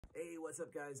Hey, what's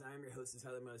up, guys? I'm your host,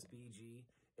 Tyler Most BG,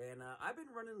 and I've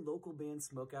been running local band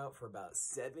Smokeout for about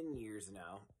 7 years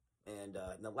now. And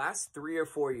in the last 3 or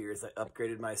 4 years, I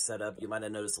upgraded my setup. You might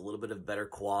have noticed a little bit of better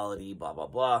quality, blah blah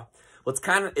blah. Well,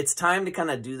 it's time to kind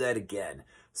of do that again.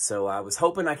 So I was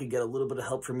hoping I could get a little bit of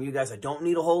help from you guys. I don't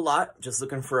need a whole lot. Just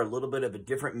looking for a little bit of a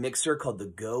different mixer called the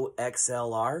Go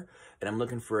XLR, and I'm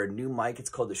looking for a new mic. It's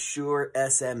called the Shure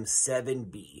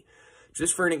SM7B.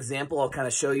 Just for an example, I'll kind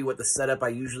of show you what the setup I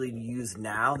usually use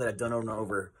now that I've done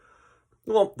over,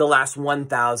 well, the last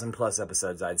 1,000 plus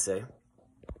episodes, I'd say.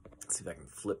 Let's see if I can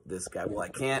flip this guy. Well, I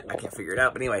can't figure it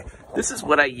out. But anyway, this is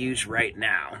what I use right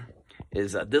now,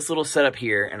 is this little setup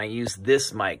here, and I use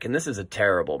this mic, and this is a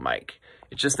terrible mic.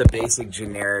 It's just a basic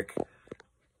generic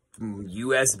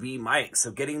USB mic.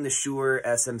 So getting the Shure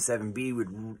SM7B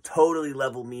would totally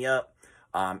level me up.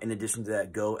 In addition to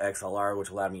that Go XLR, which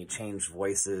allowed me to change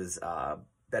voices,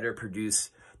 better produce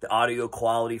the audio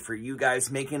quality for you guys,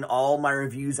 making all my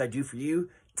reviews I do for you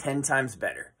 10 times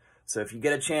better. So if you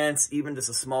get a chance, even just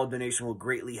a small donation will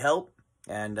greatly help.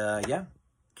 And yeah,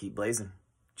 keep blazing.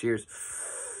 Cheers.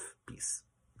 Peace.